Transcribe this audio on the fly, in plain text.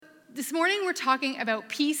this morning we're talking about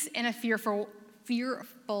peace in a fearful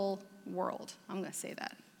world. I'm going to say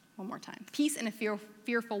that one more time. Peace in a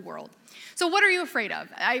fearful world. So what are you afraid of?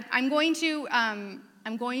 I'm going to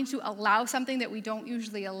allow something that we don't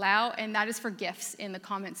usually allow, and that is for gifts in the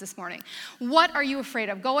comments this morning. What are you afraid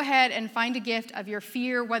of? Go ahead and find a gift of your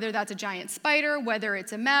fear, whether that's a giant spider, whether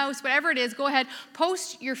it's a mouse, whatever it is. Go ahead,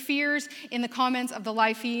 post your fears in the comments of the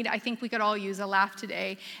live feed. I think we could all use a laugh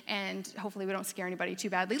today, and hopefully we don't scare anybody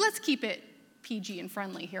too badly. Let's keep it PG and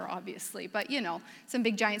friendly here, obviously, but some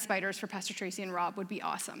big giant spiders for Pastor Tracy and Rob would be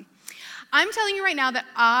awesome. I'm telling you right now that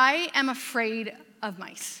I am afraid of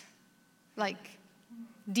mice. Like,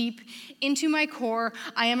 deep into my core,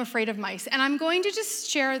 I am afraid of mice. And I'm going to just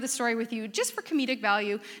share the story with you just for comedic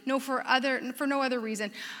value, for no other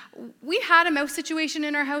reason. We had a mouse situation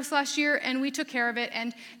in our house last year, and we took care of it.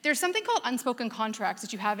 And there's something called unspoken contracts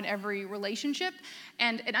that you have in every relationship.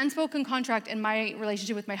 And an unspoken contract in my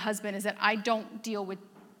relationship with my husband is that I don't deal with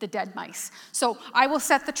the dead mice. So I will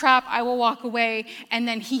set the trap, I will walk away, and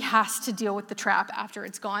then he has to deal with the trap after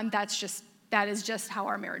it's gone. That is just how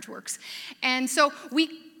our marriage works. And so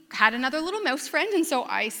we had another little mouse friend, and so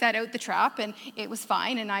I set out the trap, and it was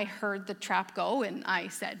fine, and I heard the trap go, and I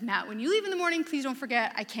said, Matt, when you leave in the morning, please don't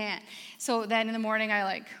forget, I can't. So then in the morning,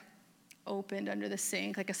 I opened under the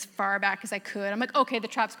sink, as far back as I could. I'm like, okay, the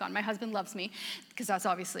trap's gone. My husband loves me, because that's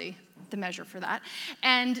obviously the measure for that.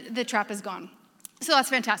 And the trap is gone. So that's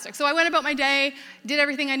fantastic. So I went about my day, did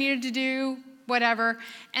everything I needed to do, whatever.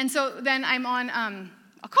 And so then I'm on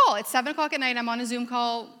a call. It's 7 o'clock at night. I'm on a Zoom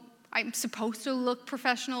call. I'm supposed to look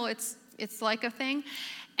professional. It's like a thing.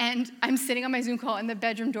 And I'm sitting on my Zoom call, and the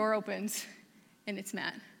bedroom door opens, and it's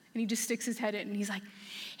Matt. And he just sticks his head in, and he's like,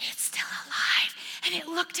 it's still alive. And it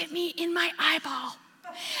looked at me in my eyeball.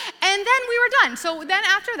 And then we were done. So then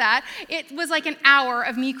after that, it was like an hour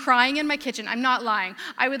of me crying in my kitchen. I'm not lying.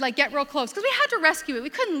 I would get real close because we had to rescue it. We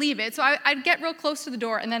couldn't leave it. So I'd get real close to the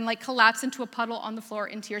door and then collapse into a puddle on the floor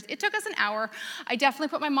in tears. It took us an hour. I definitely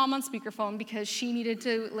put my mom on speakerphone because she needed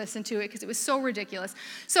to listen to it because it was so ridiculous.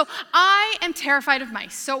 So I am terrified of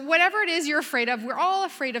mice. So whatever it is you're afraid of, we're all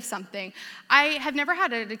afraid of something. I have never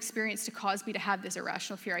had an experience to cause me to have this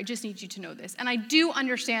irrational fear. I just need you to know this. And I do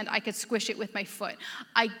understand I could squish it with my foot.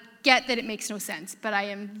 I get that it makes no sense, but I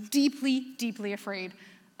am deeply, deeply afraid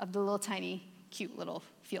of the little tiny, cute little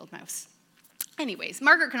field mouse. Anyways,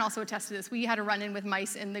 Margaret can also attest to this. We had a run-in with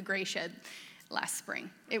mice in the Gray Shed last spring.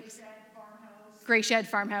 It was Gray Shed,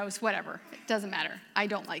 farmhouse, whatever. It doesn't matter. I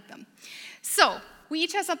don't like them. So we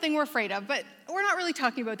each have something we're afraid of, but we're not really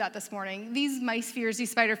talking about that this morning. These mice fears, these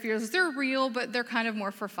spider fears, they're real, but they're kind of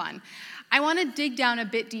more for fun. I want to dig down a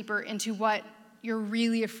bit deeper into what you're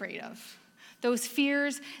really afraid of. Those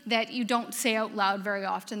fears that you don't say out loud very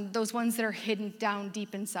often, those ones that are hidden down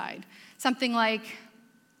deep inside. Something like,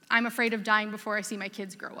 I'm afraid of dying before I see my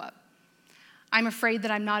kids grow up. I'm afraid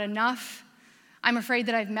that I'm not enough. I'm afraid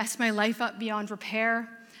that I've messed my life up beyond repair.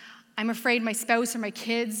 I'm afraid my spouse or my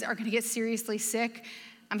kids are going to get seriously sick.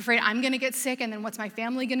 I'm afraid I'm going to get sick, and then what's my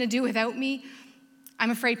family going to do without me?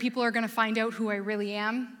 I'm afraid people are going to find out who I really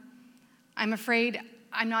am. I'm afraid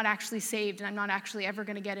I'm not actually saved, and I'm not actually ever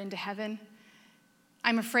going to get into heaven.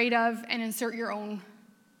 I'm afraid of, and insert your own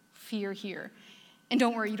fear here. And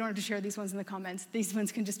don't worry, you don't have to share these ones in the comments. These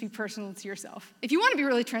ones can just be personal to yourself. If you want to be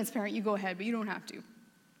really transparent, you go ahead, but you don't have to.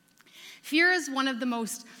 Fear is one of the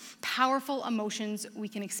most powerful emotions we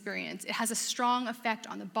can experience. It has a strong effect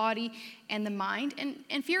on the body and the mind,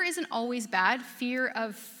 and fear isn't always bad. Fear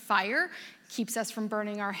of fire keeps us from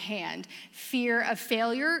burning our hand. Fear of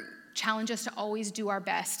failure challenge us to always do our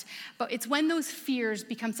best. But it's when those fears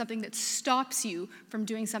become something that stops you from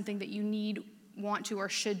doing something that you need, want to, or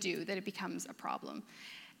should do that it becomes a problem.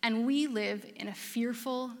 And we live in a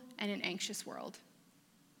fearful and an anxious world.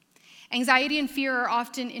 Anxiety and fear are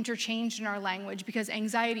often interchanged in our language because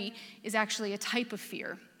anxiety is actually a type of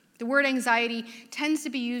fear. The word anxiety tends to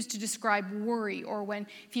be used to describe worry or when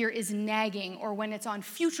fear is nagging or when it's on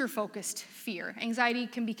future-focused fear. Anxiety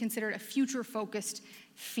can be considered a future-focused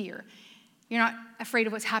fear. You're not afraid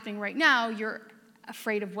of what's happening right now, you're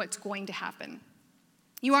afraid of what's going to happen.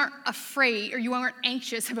 You aren't afraid, or you aren't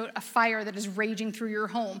anxious about a fire that is raging through your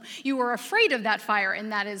home. You are afraid of that fire,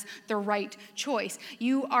 and that is the right choice.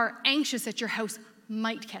 You are anxious that your house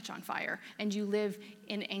might catch on fire, and you live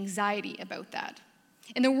in anxiety about that.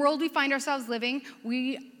 In the world we find ourselves living,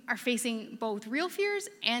 we are facing both real fears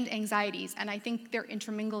and anxieties, and I think they're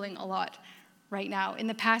intermingling a lot right now. In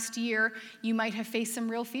the past year, you might have faced some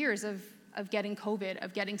real fears of getting COVID,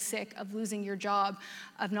 of getting sick, of losing your job,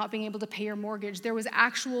 of not being able to pay your mortgage. There was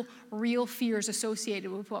actual real fears associated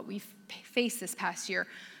with what we've faced this past year.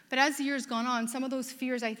 But as the years gone on, some of those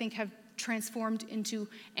fears, I think, have transformed into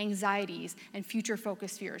anxieties and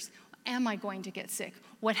future-focused fears. Am I going to get sick?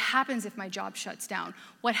 What happens if my job shuts down?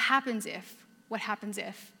 What happens if? What happens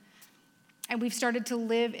if? And we've started to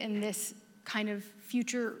live in this kind of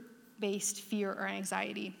future-based fear or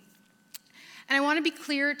anxiety. And I want to be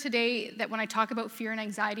clear today that when I talk about fear and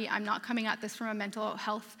anxiety, I'm not coming at this from a mental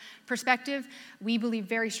health perspective. We believe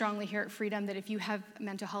very strongly here at Freedom that if you have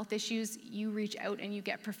mental health issues, you reach out and you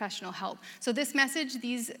get professional help. So this message,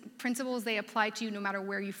 these principles, they apply to you no matter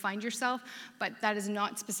where you find yourself, but that is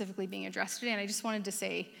not specifically being addressed today. And I just wanted to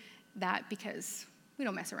say that because we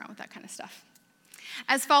don't mess around with that kind of stuff.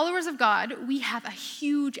 As followers of God, we have a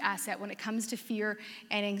huge asset when it comes to fear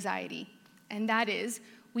and anxiety, and that is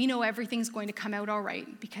we know everything's going to come out all right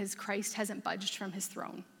because Christ hasn't budged from his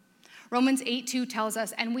throne. Romans 8:2 tells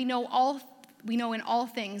us, and we know in all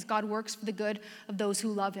things God works for the good of those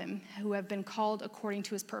who love him, who have been called according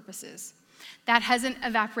to his purposes. That hasn't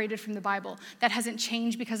evaporated from the Bible. That hasn't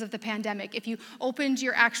changed because of the pandemic. If you opened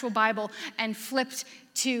your actual Bible and flipped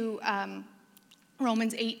to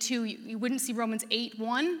Romans 8:2, you wouldn't see Romans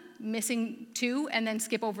 8:1, missing 2, and then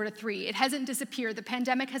skip over to 3. It hasn't disappeared. The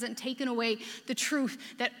pandemic hasn't taken away the truth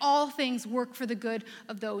that all things work for the good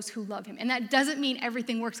of those who love him. And that doesn't mean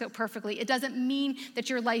everything works out perfectly. It doesn't mean that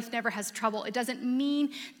your life never has trouble. It doesn't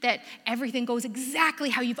mean that everything goes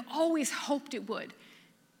exactly how you've always hoped it would.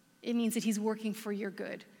 It means that he's working for your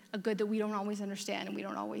good, a good that we don't always understand and we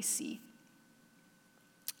don't always see.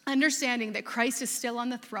 Understanding that Christ is still on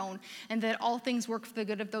the throne and that all things work for the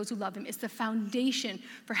good of those who love him is the foundation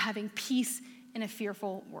for having peace in a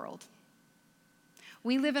fearful world.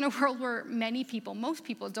 We live in a world where most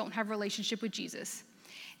people don't have a relationship with Jesus,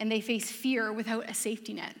 and they face fear without a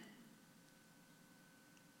safety net.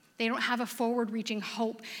 They don't have a forward-reaching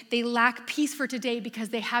hope. They lack peace for today because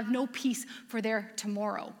they have no peace for their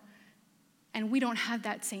tomorrow. And we don't have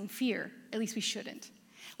that same fear, at least we shouldn't.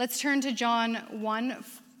 Let's turn to John 1.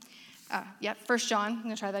 1 John, I'm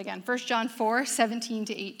going to try that again. 1 John 4, 17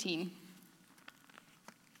 to 18.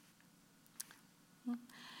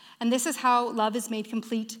 And this is how love is made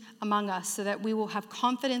complete among us, so that we will have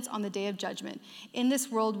confidence on the day of judgment. In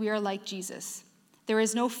this world, we are like Jesus. There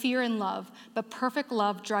is no fear in love, but perfect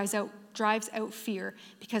love drives out fear,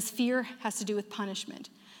 because fear has to do with punishment.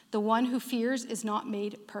 The one who fears is not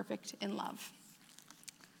made perfect in love.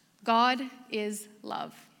 God is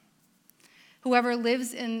love. Whoever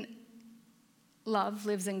lives in love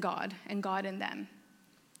lives in God, and God in them.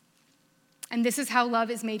 And this is how love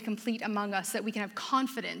is made complete among us, so that we can have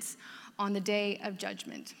confidence on the day of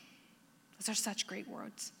judgment. Those are such great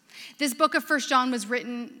words. This book of 1 John was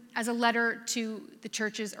written as a letter to the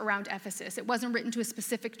churches around Ephesus. It wasn't written to a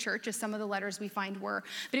specific church, as some of the letters we find were,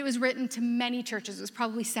 but it was written to many churches. It was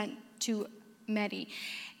probably sent to many.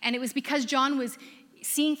 And it was because John was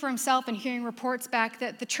seeing for himself and hearing reports back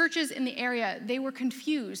that the churches in the area, they were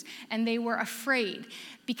confused and they were afraid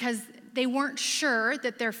because they weren't sure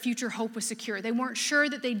that their future hope was secure. They weren't sure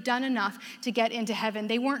that they'd done enough to get into heaven.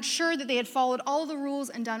 They weren't sure that they had followed all the rules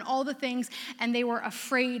and done all the things, and they were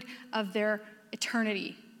afraid of their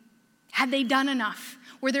eternity. Had they done enough?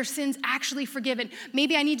 Were their sins actually forgiven?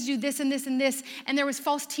 Maybe I need to do this and this and this. And there was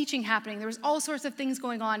false teaching happening. There was all sorts of things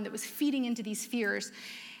going on that was feeding into these fears.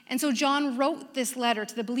 And so John wrote this letter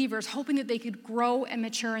to the believers, hoping that they could grow and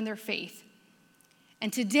mature in their faith.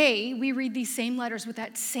 And today, we read these same letters with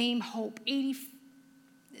that same hope.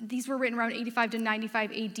 These were written around 85 to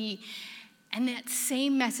 95 AD. And that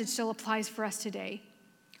same message still applies for us today.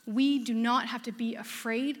 We do not have to be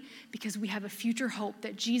afraid because we have a future hope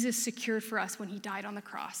that Jesus secured for us when he died on the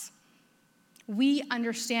cross. We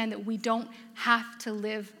understand that we don't have to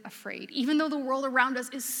live afraid. Even though the world around us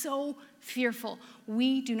is so fearful,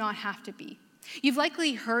 we do not have to be. You've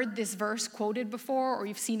likely heard this verse quoted before, or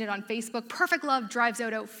you've seen it on Facebook. Perfect love drives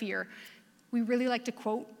out fear. We really like to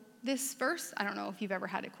quote this verse. I don't know if you've ever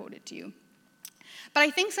had it quoted to you. But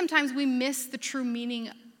I think sometimes we miss the true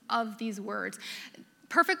meaning of these words.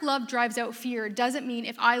 Perfect love drives out fear doesn't mean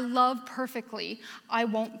if I love perfectly, I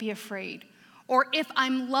won't be afraid. Or if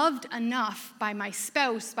I'm loved enough by my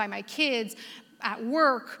spouse, by my kids, at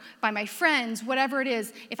work, by my friends, whatever it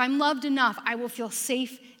is, if I'm loved enough, I will feel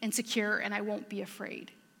safe and secure and I won't be afraid.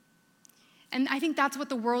 And I think that's what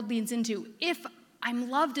the world leans into. If I'm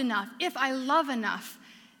loved enough, if I love enough,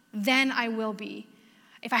 then I will be.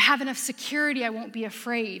 If I have enough security, I won't be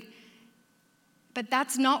afraid. But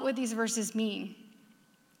that's not what these verses mean.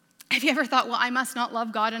 Have you ever thought, well, I must not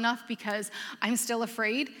love God enough because I'm still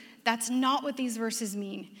afraid? That's not what these verses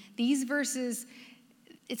mean. These verses,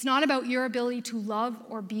 it's not about your ability to love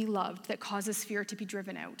or be loved that causes fear to be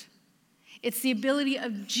driven out. It's the ability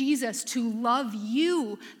of Jesus to love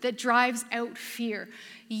you that drives out fear.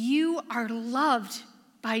 You are loved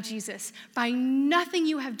by Jesus, by nothing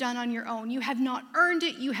you have done on your own. You have not earned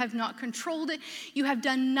it. You have not controlled it. You have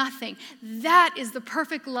done nothing. That is the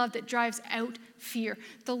perfect love that drives out fear.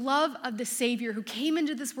 The love of the Savior who came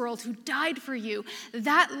into this world, who died for you.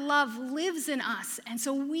 That love lives in us. And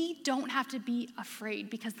so we don't have to be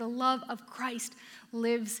afraid because the love of Christ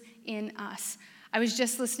lives in us. I was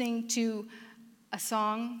just listening to a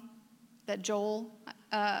song that Joel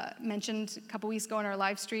mentioned a couple weeks ago in our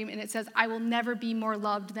live stream, and it says, "I will never be more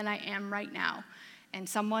loved than I am right now." And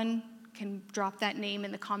someone can drop that name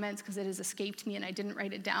in the comments because it has escaped me and I didn't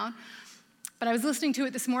write it down. But I was listening to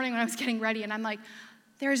it this morning when I was getting ready, and I'm like,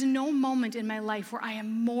 there is no moment in my life where I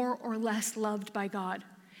am more or less loved by God.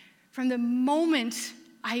 From the moment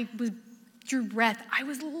I drew breath, I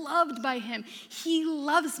was loved by him. He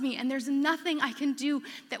loves me, and there's nothing I can do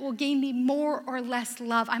that will gain me more or less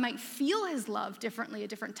love. I might feel his love differently at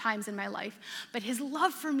different times in my life, but his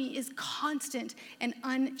love for me is constant and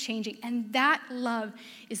unchanging, and that love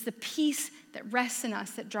is the peace that rests in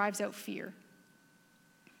us that drives out fear.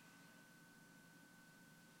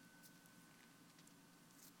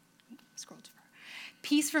 Scroll too far.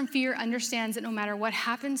 Peace from fear understands that no matter what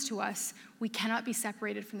happens to us, we cannot be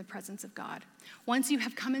separated from the presence of God. Once you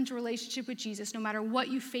have come into relationship with Jesus, no matter what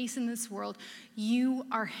you face in this world, you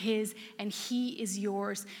are his and he is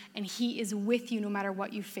yours and he is with you no matter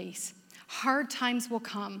what you face. Hard times will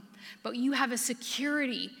come, but you have a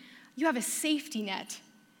security, you have a safety net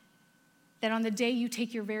that on the day you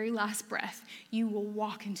take your very last breath, you will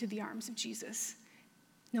walk into the arms of Jesus.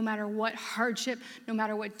 No matter what hardship, no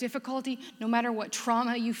matter what difficulty, no matter what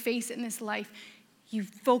trauma you face in this life, you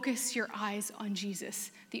focus your eyes on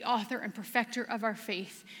Jesus, the author and perfecter of our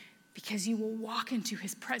faith, because you will walk into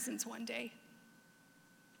his presence one day.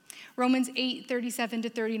 Romans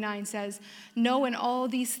 8:37-39 says, "No, in all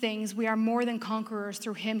these things we are more than conquerors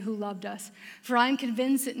through him who loved us. For I am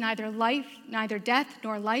convinced that neither death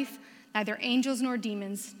nor life, neither angels nor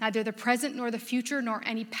demons, neither the present nor the future, nor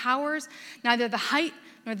any powers, neither the height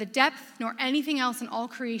nor the depth, nor anything else in all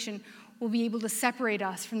creation will be able to separate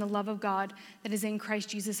us from the love of God that is in Christ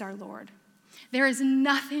Jesus our Lord." There is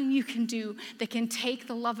nothing you can do that can take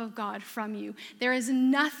the love of God from you. There is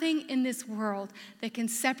nothing in this world that can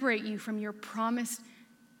separate you from your promise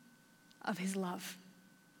of his love.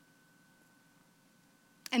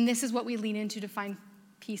 And this is what we lean into to find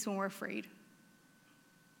peace when we're afraid.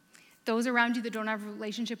 Those around you that don't have a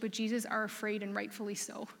relationship with Jesus are afraid, and rightfully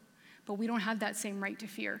so. But we don't have that same right to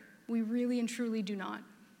fear. We really and truly do not.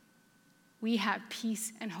 We have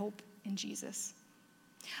peace and hope in Jesus.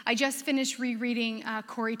 I just finished rereading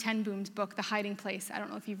Corrie ten Boom's book, The Hiding Place. I don't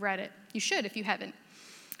know if you've read it. You should if you haven't.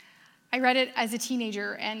 I read it as a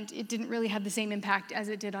teenager, and it didn't really have the same impact as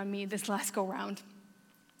it did on me this last go-round.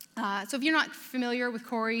 So if you're not familiar with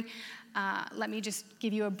Corrie, let me just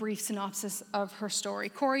give you a brief synopsis of her story.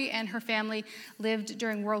 Corrie and her family lived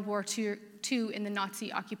during World War II in the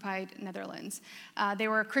Nazi-occupied Netherlands. They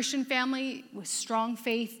were a Christian family with strong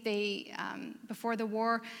faith. Before the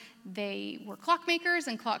war, they were clockmakers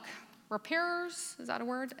and clock repairers, is that a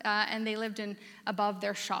word? And they lived above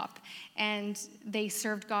their shop. And they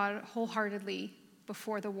served God wholeheartedly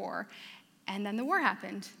before the war. And then the war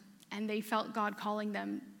happened, and they felt God calling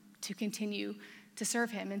them to continue to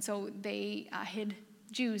serve him. And so they hid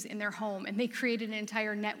Jews in their home, and they created an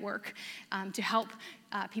entire network to help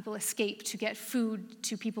people escape, to get food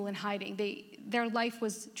to people in hiding. Their life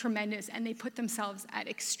was tremendous, and they put themselves at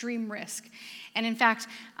extreme risk. And in fact,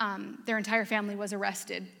 their entire family was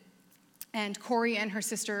arrested. And Corrie and her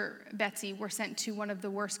sister Betsy were sent to one of the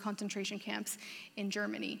worst concentration camps in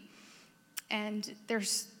Germany. And their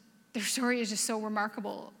story is just so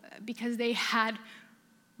remarkable because they had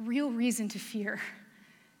real reason to fear.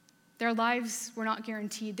 Their lives were not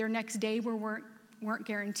guaranteed. Their next day weren't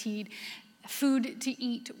guaranteed. Food to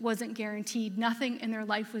eat wasn't guaranteed. Nothing in their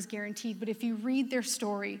life was guaranteed. But if you read their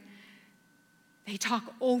story, they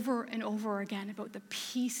talk over and over again about the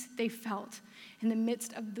peace they felt in the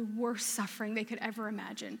midst of the worst suffering they could ever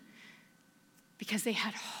imagine, because they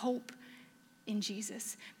had hope in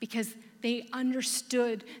Jesus, because they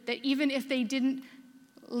understood that even if they didn't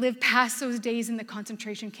live past those days in the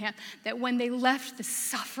concentration camp, that when they left the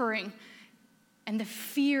suffering and the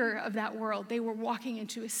fear of that world, they were walking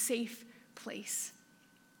into a safe place.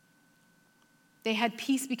 They had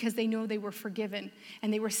peace because they know they were forgiven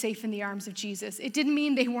and they were safe in the arms of Jesus. It didn't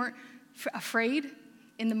mean they weren't afraid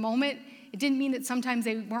in the moment. It didn't mean that sometimes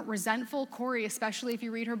they weren't resentful. Corrie, especially if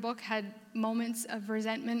you read her book, had moments of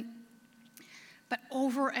resentment. But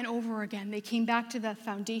over and over again, they came back to the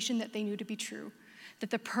foundation that they knew to be true, that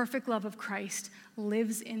the perfect love of Christ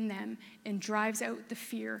lives in them and drives out the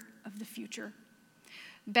fear of the future.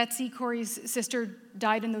 Betsy, Corey's sister,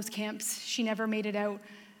 died in those camps. She never made it out,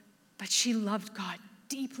 but she loved God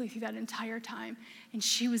deeply through that entire time, and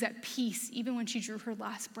she was at peace even when she drew her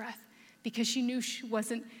last breath because she knew she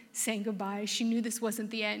wasn't saying goodbye. She knew this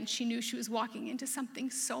wasn't the end. She knew she was walking into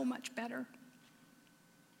something so much better.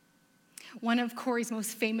 One of Corey's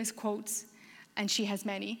most famous quotes, and she has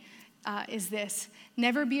many, is this: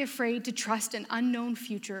 "Never be afraid to trust an unknown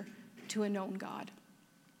future to a known God."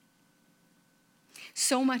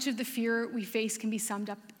 So much of the fear we face can be summed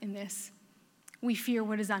up in this. We fear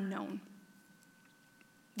what is unknown.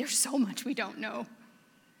 There's so much we don't know.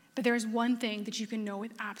 But there is one thing that you can know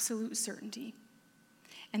with absolute certainty,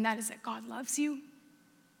 and that is that God loves you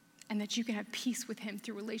and that you can have peace with him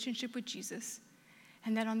through relationship with Jesus,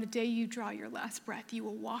 and that on the day you draw your last breath, you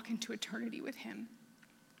will walk into eternity with him.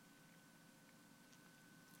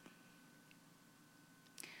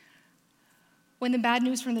 When the bad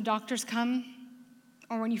news from the doctors come,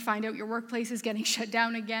 or when you find out your workplace is getting shut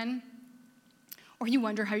down again, or you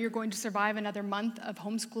wonder how you're going to survive another month of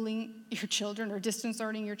homeschooling your children or distance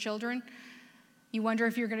learning your children, you wonder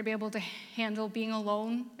if you're going to be able to handle being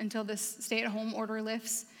alone until this stay-at-home order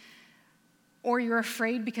lifts, or you're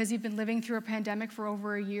afraid because you've been living through a pandemic for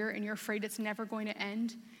over a year and you're afraid it's never going to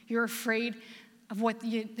end. You're afraid of what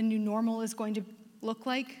the new normal is going to look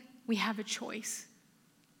like. We have a choice.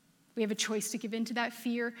 We have a choice to give in to that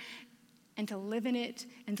fear and to live in it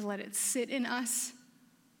and to let it sit in us.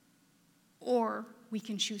 Or we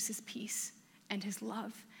can choose his peace and his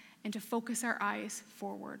love and to focus our eyes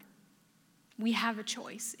forward. We have a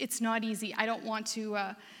choice. It's not easy. I don't want to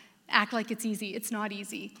act like it's easy. It's not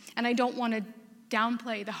easy. And I don't want to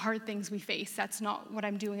downplay the hard things we face. That's not what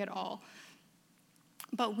I'm doing at all.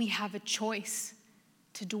 But we have a choice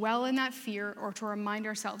to dwell in that fear or to remind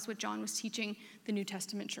ourselves what John was teaching the New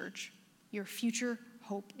Testament church. Your future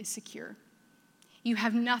hope is secure. You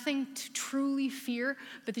have nothing to truly fear,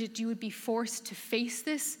 but that you would be forced to face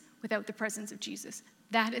this without the presence of Jesus.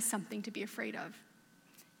 That is something to be afraid of.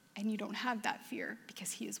 And you don't have that fear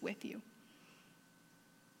because he is with you.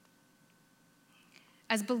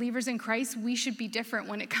 As believers in Christ, we should be different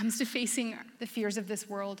when it comes to facing the fears of this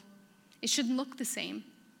world. It shouldn't look the same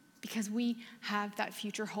because we have that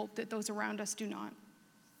future hope that those around us do not.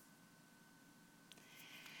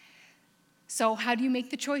 So how do you make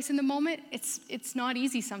the choice in the moment? It's not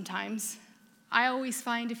easy sometimes. I always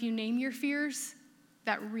find if you name your fears,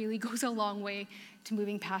 that really goes a long way to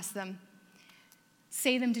moving past them.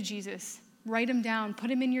 Say them to Jesus. Write them down. Put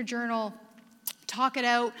them in your journal. Talk it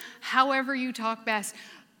out however you talk best.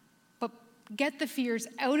 But get the fears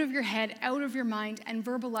out of your head, out of your mind, and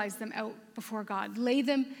verbalize them out before God. Lay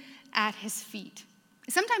them at his feet.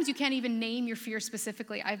 Sometimes you can't even name your fear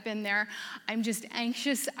specifically. I've been there. I'm just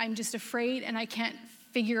anxious. I'm just afraid, and I can't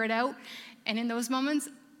figure it out. And in those moments,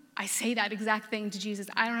 I say that exact thing to Jesus.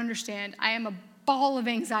 I don't understand. I am a ball of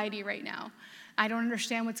anxiety right now. I don't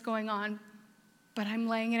understand what's going on, but I'm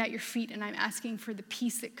laying it at your feet, and I'm asking for the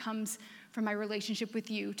peace that comes from my relationship with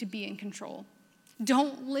you to be in control.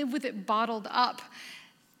 Don't live with it bottled up.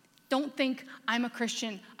 Don't think, I'm a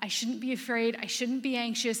Christian. I shouldn't be afraid. I shouldn't be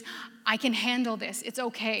anxious. I can handle this. It's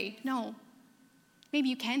okay. No. Maybe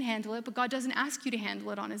you can handle it, but God doesn't ask you to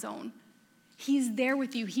handle it on his own. He's there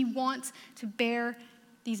with you. He wants to bear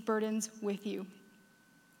these burdens with you.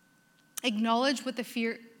 Acknowledge what the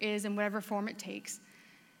fear is in whatever form it takes.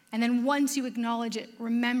 And then once you acknowledge it,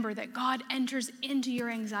 remember that God enters into your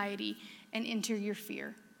anxiety and into your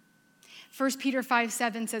fear. 1 Peter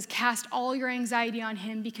 5:7 says, cast all your anxiety on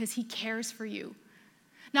him because he cares for you.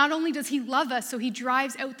 Not only does he love us, so he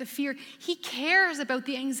drives out the fear, he cares about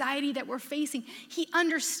the anxiety that we're facing. He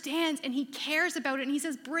understands and he cares about it. And he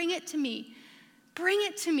says, bring it to me. Bring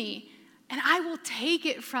it to me, and I will take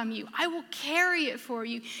it from you. I will carry it for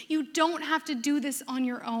you. You don't have to do this on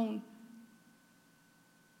your own.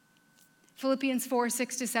 Philippians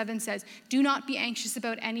 4:6-7 says, do not be anxious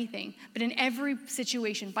about anything, but in every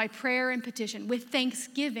situation, by prayer and petition, with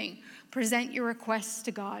thanksgiving, present your requests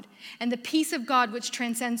to God. And the peace of God, which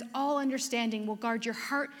transcends all understanding, will guard your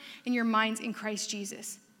heart and your minds in Christ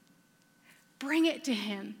Jesus. Bring it to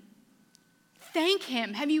him. Thank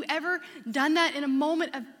him. Have you ever done that in a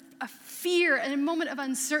moment of fear and a moment of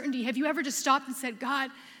uncertainty? Have you ever just stopped and said, God,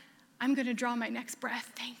 I'm going to draw my next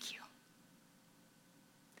breath. Thank you.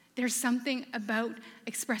 There's something about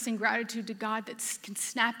expressing gratitude to God that can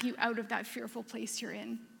snap you out of that fearful place you're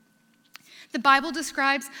in. The Bible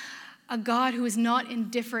describes a God who is not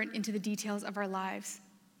indifferent into the details of our lives.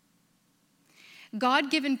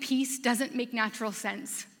 God-given peace doesn't make natural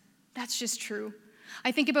sense. That's just true.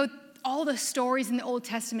 I think about all the stories in the Old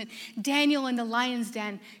Testament, Daniel in the lion's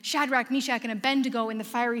den, Shadrach, Meshach, and Abednego in the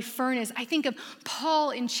fiery furnace. I think of Paul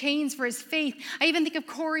in chains for his faith. I even think of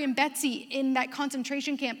Corey and Betsy in that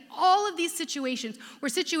concentration camp. All of these situations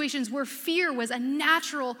where fear was a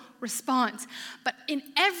natural response. But in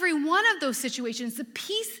every one of those situations, the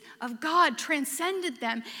peace of God transcended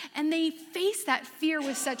them, and they faced that fear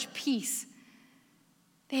with such peace.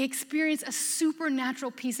 They experience a supernatural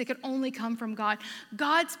peace that could only come from God.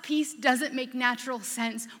 God's peace doesn't make natural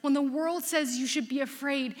sense. When the world says you should be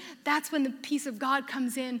afraid, that's when the peace of God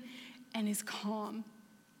comes in and is calm.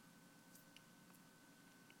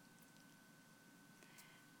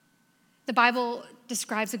 The Bible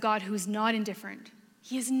describes a God who is not indifferent.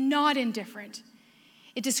 He is not indifferent.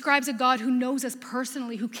 It describes a God who knows us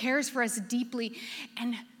personally, who cares for us deeply,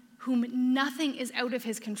 and whom nothing is out of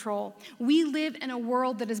his control. We live in a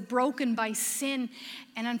world that is broken by sin,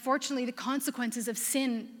 and unfortunately, the consequences of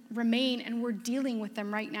sin remain, and we're dealing with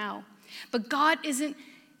them right now. But God isn't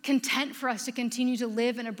content for us to continue to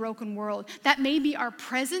live in a broken world. That may be our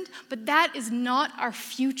present, but that is not our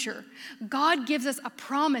future. God gives us a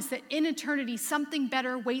promise that in eternity, something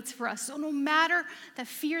better waits for us. So no matter the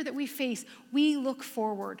fear that we face, we look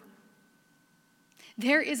forward.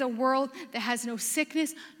 There is a world that has no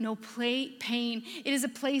sickness, no pain. It is a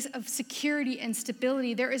place of security and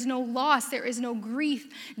stability. There is no loss. There is no grief.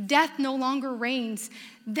 Death no longer reigns.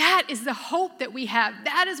 That is the hope that we have.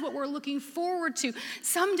 That is what we're looking forward to.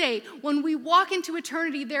 Someday, when we walk into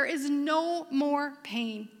eternity, there is no more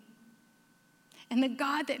pain. And the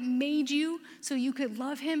God that made you so you could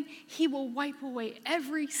love him, he will wipe away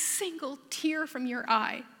every single tear from your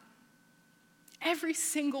eye. Every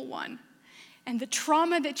single one. And the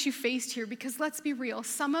trauma that you faced here, because let's be real,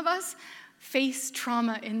 some of us face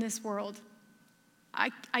trauma in this world.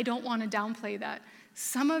 I don't want to downplay that.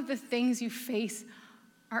 Some of the things you face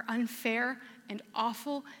are unfair and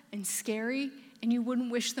awful and scary, and you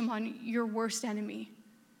wouldn't wish them on your worst enemy.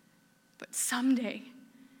 But someday,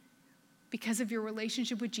 because of your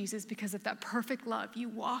relationship with Jesus, because of that perfect love, you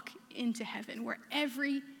walk into heaven where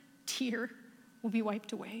every tear will be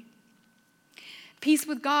wiped away. Peace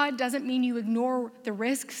with God doesn't mean you ignore the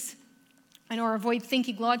risks or avoid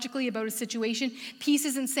thinking logically about a situation. Peace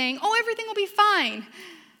isn't saying, oh, everything will be fine.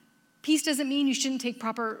 Peace doesn't mean you shouldn't take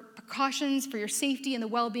proper precautions for your safety and the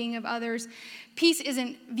well-being of others. Peace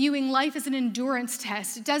isn't viewing life as an endurance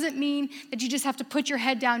test. It doesn't mean that you just have to put your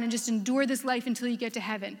head down and just endure this life until you get to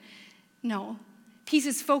heaven. No. Peace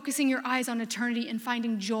is focusing your eyes on eternity and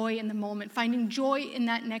finding joy in the moment, finding joy in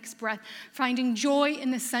that next breath, finding joy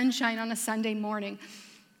in the sunshine on a Sunday morning.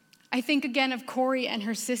 I think again of Corey and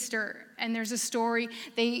her sister, and there's a story.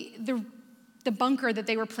 The bunker that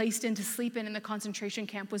they were placed in to sleep in the concentration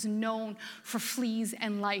camp was known for fleas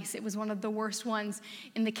and lice. It was one of the worst ones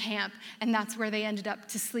in the camp, and that's where they ended up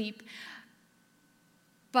to sleep.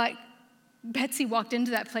 But Betsy walked into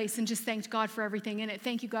that place and just thanked God for everything in it.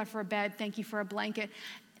 Thank you, God, for a bed. Thank you for a blanket.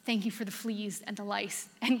 Thank you for the fleas and the lice.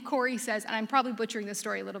 And Corey says, and I'm probably butchering this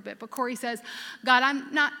story a little bit, but Corey says, God,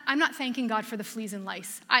 I'm not thanking God for the fleas and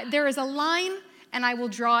lice. There is a line, and I will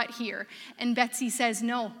draw it here. And Betsy says,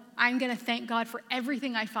 no, I'm going to thank God for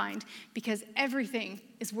everything I find, because everything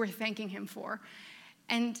is worth thanking him for.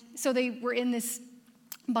 And so they were in this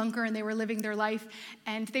bunker and they were living their life,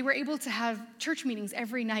 and they were able to have church meetings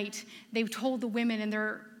every night. They told the women in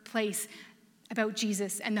their place about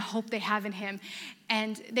Jesus and the hope they have in him,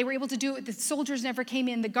 and they were able to do it. The soldiers never came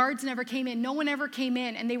in, the guards never came in, no one ever came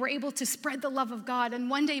in, and they were able to spread the love of God. And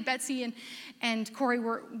one day Betsy and Corey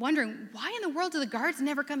were wondering, why in the world do the guards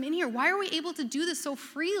never come in here? Why are we able to do this so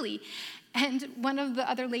freely? And one of the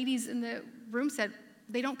other ladies in the room said,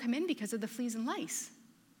 they don't come in because of the fleas and lice.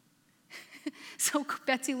 So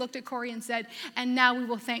Betsy looked at Corey and said, and now we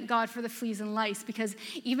will thank God for the fleas and lice, because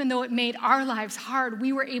even though it made our lives hard,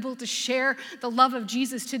 we were able to share the love of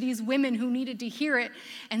Jesus to these women who needed to hear it.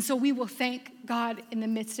 And so we will thank God in the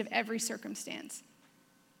midst of every circumstance.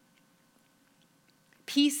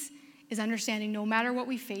 Peace is understanding no matter what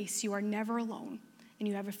we face, you are never alone, and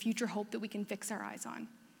you have a future hope that we can fix our eyes on.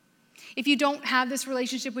 If you don't have this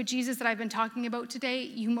relationship with Jesus that I've been talking about today,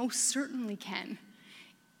 you most certainly can.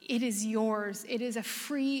 It is yours. It is a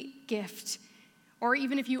free gift. Or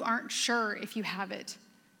even if you aren't sure if you have it,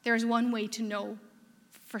 there's one way to know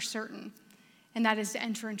for certain, and that is to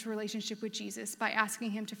enter into a relationship with Jesus by asking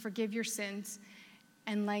him to forgive your sins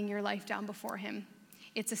and laying your life down before him.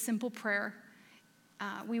 It's a simple prayer.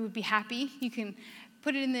 We would be happy. You can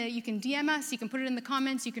you can DM us, you can put it in the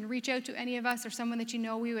comments, you can reach out to any of us or someone that you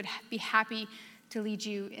know. We would be happy to lead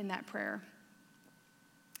you in that prayer.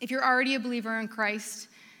 If you're already a believer in Christ,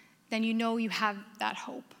 then you know you have that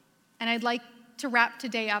hope. And I'd like to wrap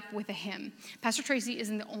today up with a hymn. Pastor Tracy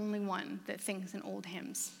isn't the only one that sings in old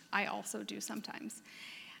hymns. I also do sometimes.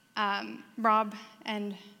 Rob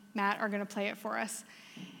and Matt are going to play it for us.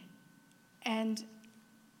 And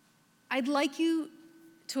I'd like you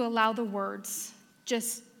to allow the words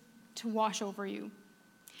just to wash over you.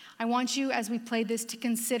 I want you, as we play this, to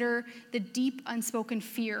consider the deep unspoken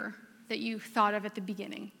fear that you thought of at the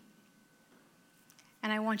beginning.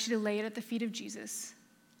 And I want you to lay it at the feet of Jesus,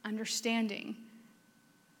 understanding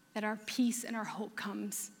that our peace and our hope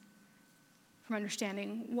comes from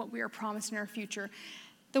understanding what we are promised in our future.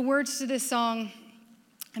 The words to this song,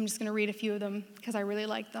 I'm just going to read a few of them because I really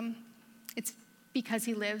like them. It's Because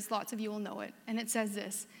He Lives. Lots of you will know it. And it says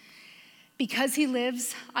this: because He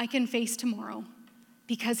lives, I can face tomorrow.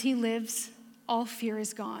 Because He lives, all fear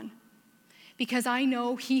is gone. Because I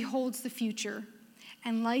know He holds the future,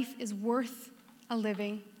 and life is worth a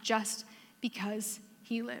living just because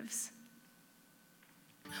He lives.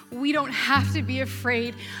 We don't have to be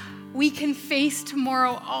afraid. We can face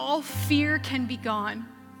tomorrow. All fear can be gone.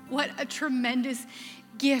 What a tremendous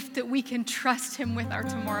gift that we can trust Him with our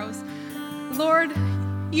tomorrows. Lord,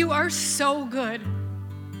 You are so good.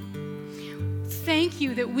 Thank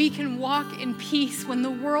You that we can walk in peace when the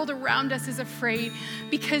world around us is afraid,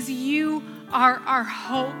 because You are our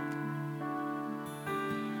hope.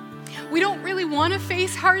 We don't really want to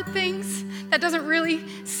face hard things. That doesn't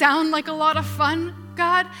really sound like a lot of fun,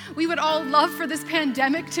 God. We would all love for this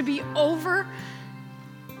pandemic to be over.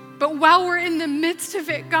 But while we're in the midst of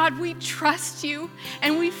it, God, we trust You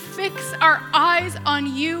and we fix our eyes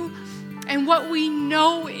on You and what we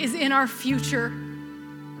know is in our future.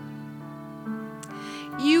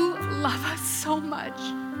 You love us so much,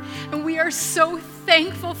 and we are so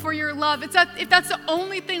thankful for Your love. If that's the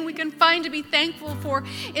only thing we can find to be thankful for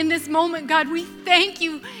in this moment, God, we thank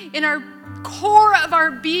You in our core of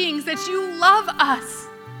our beings that You love us.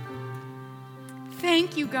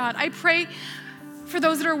 Thank You, God. I pray for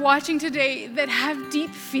those that are watching today that have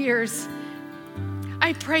deep fears.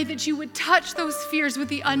 I pray that You would touch those fears with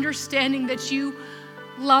the understanding that You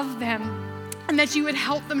love them, and that You would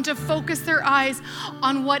help them to focus their eyes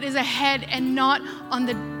on what is ahead and not on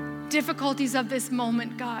the difficulties of this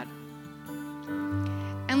moment, God.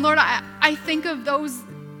 And Lord, I think of those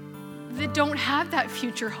that don't have that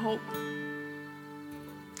future hope,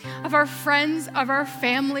 of our friends, of our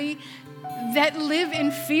family that live in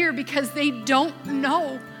fear because they don't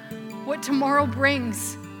know what tomorrow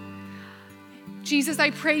brings. Jesus, I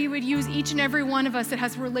pray You would use each and every one of us that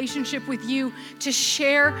has a relationship with You to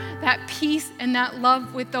share that peace and that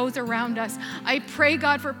love with those around us. I pray,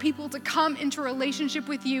 God, for people to come into a relationship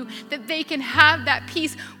with You, that they can have that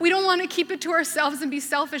peace. We don't want to keep it to ourselves and be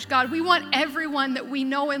selfish, God. We want everyone that we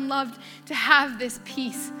know and love to have this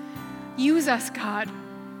peace. Use us, God.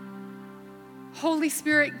 Holy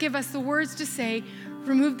Spirit, give us the words to say,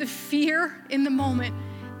 remove the fear in the moment,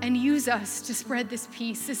 and use us to spread this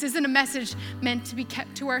peace. This isn't a message meant to be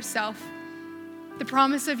kept to ourselves. The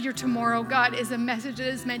promise of Your tomorrow, God, is a message that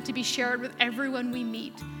is meant to be shared with everyone we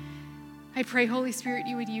meet. I pray, Holy Spirit,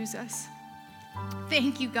 You would use us.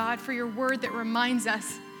 Thank You, God, for Your word that reminds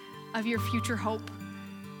us of Your future hope.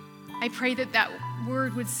 I pray that that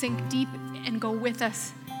word would sink deep and go with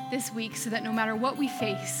us this week, so that no matter what we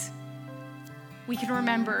face, we can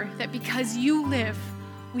remember that because You live,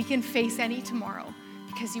 we can face any tomorrow,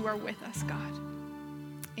 because You are with us, God.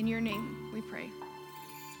 In Your name we pray.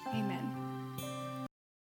 Amen.